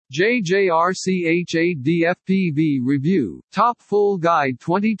JJRC H8D FPV Review, Top Full Guide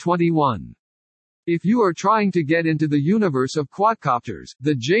 2021. If you are trying to get into the universe of quadcopters,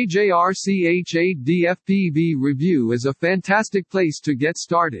 the JJRC H8D FPV Review is a fantastic place to get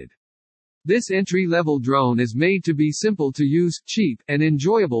started. This entry-level drone is made to be simple to use, cheap, and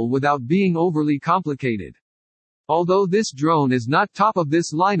enjoyable without being overly complicated. Although this drone is not top of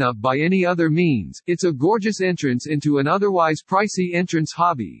this lineup by any other means, it's a gorgeous entrance into an otherwise pricey entrance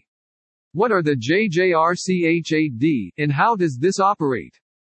hobby. What are the JJRC H8D, and how does this operate?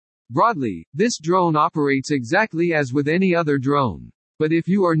 Broadly, this drone operates exactly as with any other drone. But if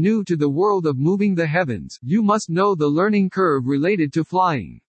you are new to the world of moving the heavens, you must know the learning curve related to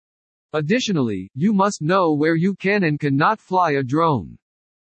flying. Additionally, you must know where you can and cannot fly a drone.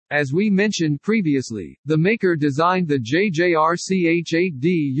 As we mentioned previously, the maker designed the JJRC H8D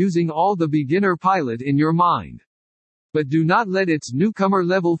using all the beginner pilot in your mind. But do not let its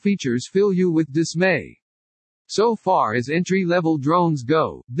newcomer-level features fill you with dismay. So far as entry-level drones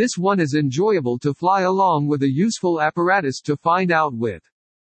go, this one is enjoyable to fly along with a useful apparatus to find out with.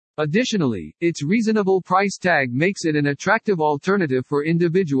 Additionally, its reasonable price tag makes it an attractive alternative for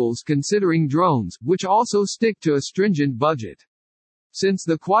individuals considering drones, which also stick to a stringent budget. Since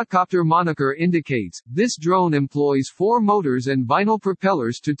the quadcopter moniker indicates, this drone employs 4 motors and vinyl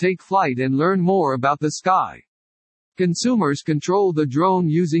propellers to take flight and learn more about the sky. Consumers control the drone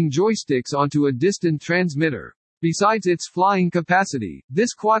using joysticks onto a distant transmitter. Besides its flying capacity,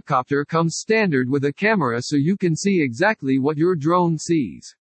 this quadcopter comes standard with a camera so you can see exactly what your drone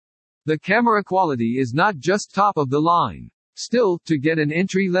sees. The camera quality is not just top of the line. Still, to get an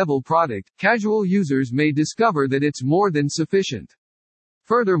entry-level product, casual users may discover that it's more than sufficient.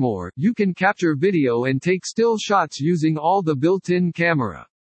 Furthermore, you can capture video and take still shots using all the built-in camera.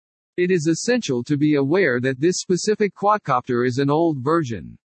 It is essential to be aware that this specific quadcopter is an old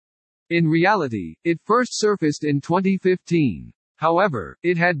version. In reality, it first surfaced in 2015. However,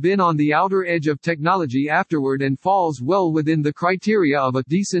 it had been on the outer edge of technology afterward and falls well within the criteria of a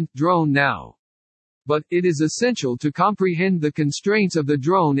decent drone now. But, it is essential to comprehend the constraints of the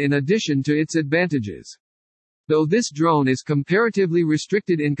drone in addition to its advantages. Though this drone is comparatively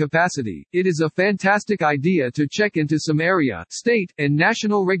restricted in capacity, it is a fantastic idea to check into some area, state, and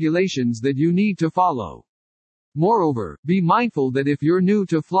national regulations that you need to follow. Moreover, be mindful that if you're new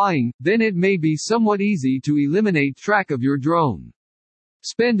to flying, then it may be somewhat easy to eliminate track of your drone.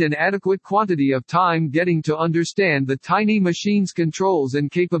 Spend an adequate quantity of time getting to understand the tiny machine's controls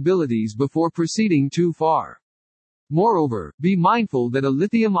and capabilities before proceeding too far. Moreover, be mindful that a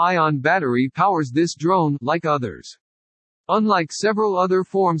lithium-ion battery powers this drone, like others. Unlike several other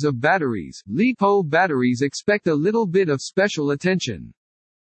forms of batteries, LiPo batteries expect a little bit of special attention.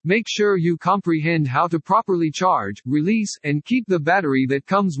 Make sure you comprehend how to properly charge, release, and keep the battery that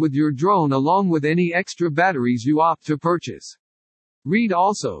comes with your drone along with any extra batteries you opt to purchase. Read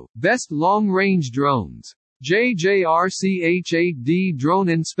also, Best Long-Range Drones. JJRC H8D Drone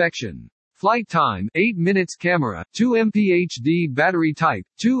Inspection. Flight time, 8 minutes. Camera, 2 MP HD battery type,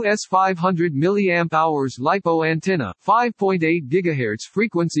 2S 500 mAh LiPo antenna, 5.8 GHz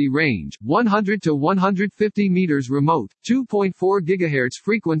frequency range, 100 to 150 meters remote, 2.4 GHz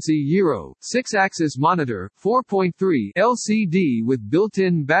frequency Euro, 6-axis monitor, 4.3 LCD with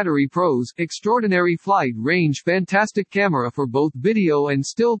built-in battery pros, extraordinary flight range. Fantastic camera for both video and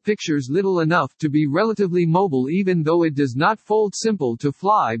still pictures. Little enough to be relatively mobile even though it does not fold. Simple to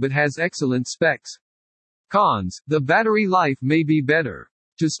fly but has excellent specs. Cons: the battery life may be better.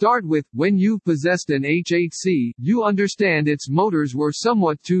 To start with, when you've possessed an H8C, you understand its motors were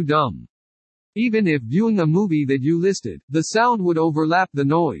somewhat too dumb. Even if viewing a movie that you listed, the sound would overlap the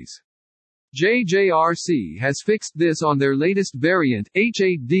noise. JJRC has fixed this on their latest variant,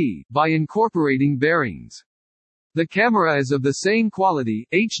 H8D, by incorporating bearings. The camera is of the same quality,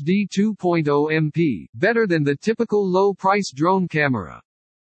 HD 2.0 MP, better than the typical low-price drone camera.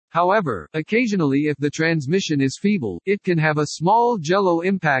 However, occasionally if the transmission is feeble, it can have a small jello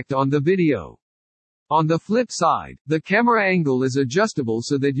impact on the video. On the flip side, the camera angle is adjustable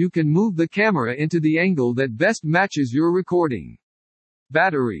so that you can move the camera into the angle that best matches your recording.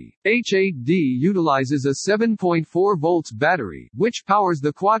 Battery. H8D utilizes a 7.4 volts battery, which powers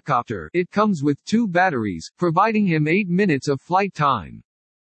the quadcopter. It comes with 2 batteries, providing him 8 minutes of flight time.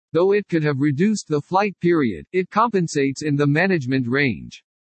 Though it could have reduced the flight period, it compensates in the management range.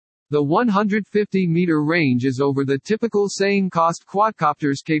 The 150-meter range is over the typical same-cost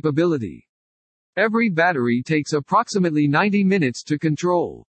quadcopter's capability. Every battery takes approximately 90 minutes to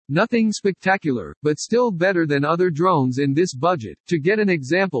control. Nothing spectacular, but still better than other drones in this budget. To get an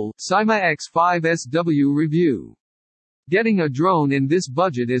example, Cyma X5SW review. Getting a drone in this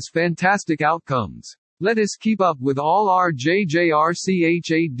budget is fantastic outcomes. Let us keep up with all our JJRC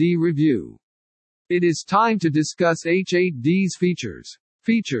H8D review. It is time to discuss H8D's features.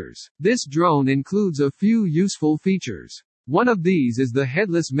 Features. This drone includes a few useful features. One of these is the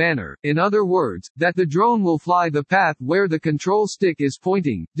headless manner, in other words, that the drone will fly the path where the control stick is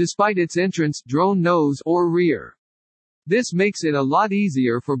pointing, despite its entrance, drone nose, or rear. This makes it a lot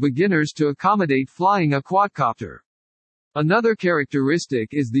easier for beginners to accommodate flying a quadcopter. Another characteristic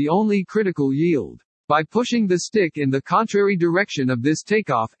is the only critical yield. By pushing the stick in the contrary direction of this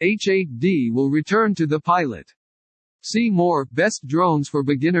takeoff, H8D will return to the pilot. See more, Best Drones for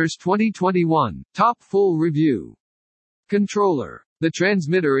Beginners 2021, Top Full Review. Controller. The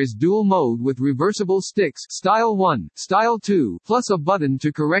transmitter is dual mode with reversible sticks, Style 1, Style 2, plus a button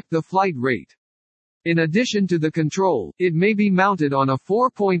to correct the flight rate. In addition to the control, it may be mounted on a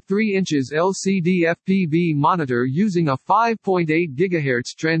 4.3 inches LCD FPV monitor using a 5.8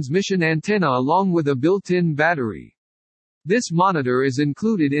 GHz transmission antenna along with a built-in battery. This monitor is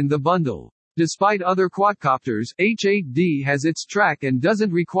included in the bundle. Despite other quadcopters, H8D has its track and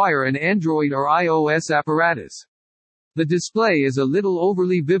doesn't require an Android or iOS apparatus. The display is a little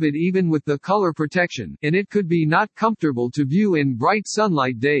overly vivid even with the color protection, and it could be not comfortable to view in bright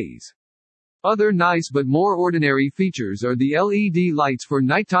sunlight days. Other nice but more ordinary features are the LED lights for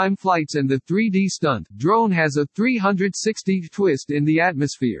nighttime flights and the 3D stunt. Drone has a 360 twist in the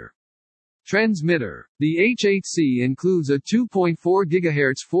atmosphere. Transmitter. The H8C includes a 2.4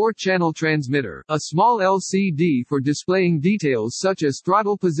 GHz 4-channel transmitter, a small LCD for displaying details such as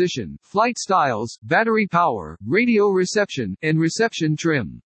throttle position, flight styles, battery power, radio reception, and reception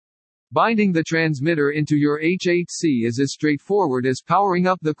trim. Binding the transmitter into your H8C is as straightforward as powering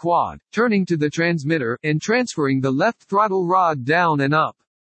up the quad, turning to the transmitter, and transferring the left throttle rod down and up.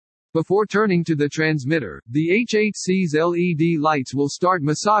 Before turning to the transmitter, the H8C's LED lights will start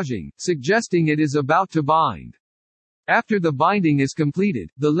massaging, suggesting it is about to bind. After the binding is completed,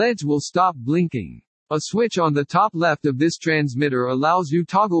 the LEDs will stop blinking. A switch on the top left of this transmitter allows you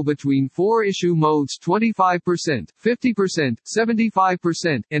toggle between 4 issue modes: 25%, 50%,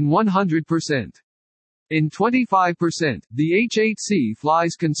 75%, and 100%. In 25%, the H8C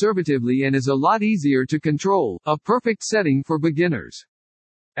flies conservatively and is a lot easier to control, a perfect setting for beginners.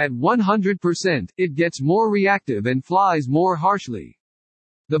 At 100%, it gets more reactive and flies more harshly.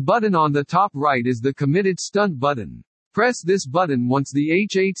 The button on the top right is the committed stunt button. Press this button once the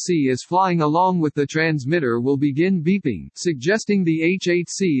H8C is flying along with the transmitter will begin beeping, suggesting the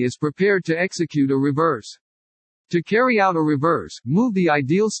H8C is prepared to execute a reverse. To carry out a reverse, move the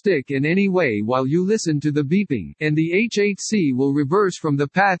ideal stick in any way while you listen to the beeping, and the H8C will reverse from the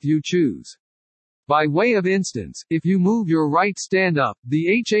path you choose. By way of instance, if you move your right stand up,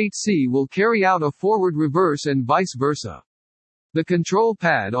 the H8C will carry out a forward reverse and vice versa. The control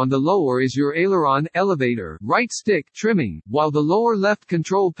pad on the lower is your aileron, elevator, right stick, trimming, while the lower left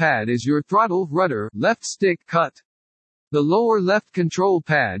control pad is your throttle, rudder, left stick, cut. The lower left control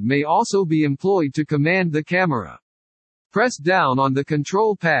pad may also be employed to command the camera. Press down on the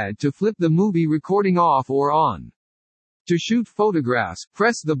control pad to flip the movie recording off or on. To shoot photographs,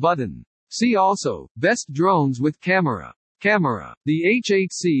 press the button. See also, Best Drones with Camera. Camera. The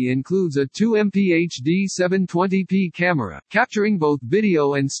H8C includes a 2MP HD 720p camera, capturing both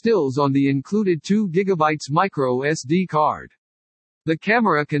video and stills on the included 2 GB micro SD card. The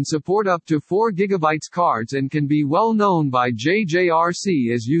camera can support up to 4 GB cards and can be well known by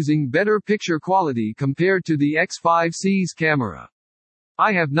JJRC as using better picture quality compared to the X5C's camera.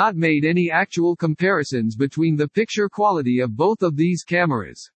 I have not made any actual comparisons between the picture quality of both of these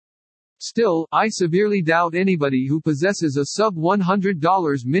cameras. Still, I severely doubt anybody who possesses a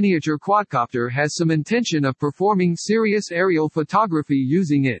sub-$100 miniature quadcopter has some intention of performing serious aerial photography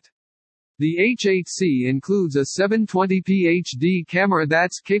using it. The H8C includes a 720p HD camera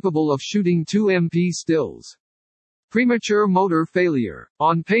that's capable of shooting 2MP stills. Premature motor failure.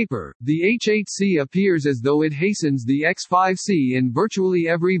 On paper, the H8C appears as though it hastens the X5C in virtually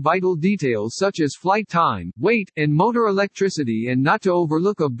every vital detail such as flight time, weight, and motor electricity, and not to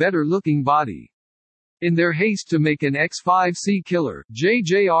overlook a better-looking body. In their haste to make an X5C killer,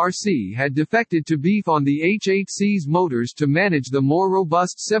 JJRC had defected to beef on the H8C's motors to manage the more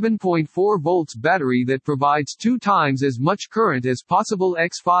robust 7.4 volts battery that provides 2 times as much current as possible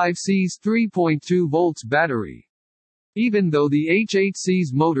X5C's 3.2 volts battery. Even though the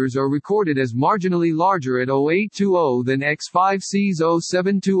H8C's motors are recorded as marginally larger at 0820 than X5C's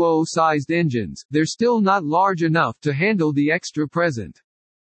 0720 sized engines, they're still not large enough to handle the extra present.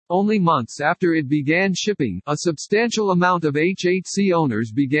 Only months after it began shipping, a substantial amount of H8C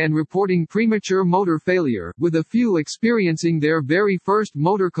owners began reporting premature motor failure, with a few experiencing their very first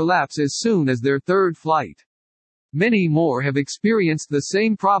motor collapse as soon as their third flight. Many more have experienced the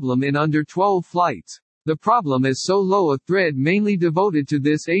same problem in under 12 flights. The problem is so low. A thread mainly devoted to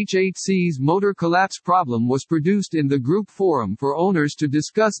this H8C's motor collapse problem was produced in the group forum for owners to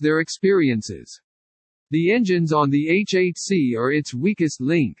discuss their experiences. The engines on the H8C are its weakest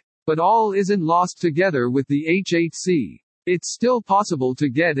link. But all isn't lost. Together with the H8C, it's still possible to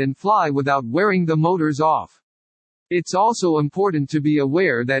get and fly without wearing the motors off. It's also important to be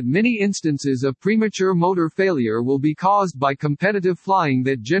aware that many instances of premature motor failure will be caused by competitive flying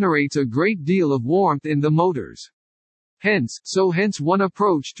that generates a great deal of warmth in the motors. Hence one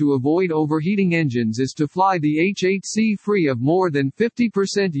approach to avoid overheating engines is to fly the H8C free of more than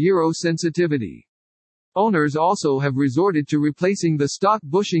 50% gyro sensitivity. Owners also have resorted to replacing the stock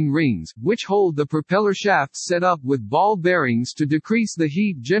bushing rings, which hold the propeller shafts, set up with ball bearings to decrease the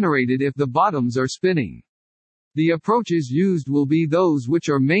heat generated if the bottoms are spinning. The approaches used will be those which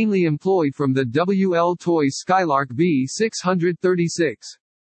are mainly employed from the WL Toys Skylark B636.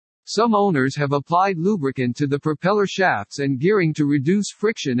 Some owners have applied lubricant to the propeller shafts and gearing to reduce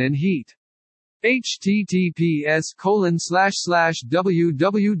friction and heat.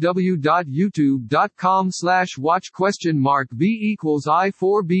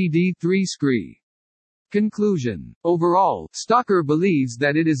 https://www.youtube.com/watch?v=i4bd3 Conclusion. Overall, Stalker believes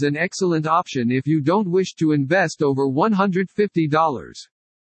that it is an excellent option if you don't wish to invest over $150.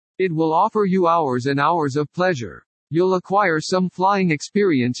 It will offer you hours and hours of pleasure. You'll acquire some flying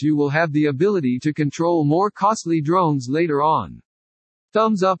experience. You will have the ability to control more costly drones later on.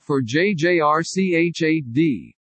 Thumbs up for JJRC H8D.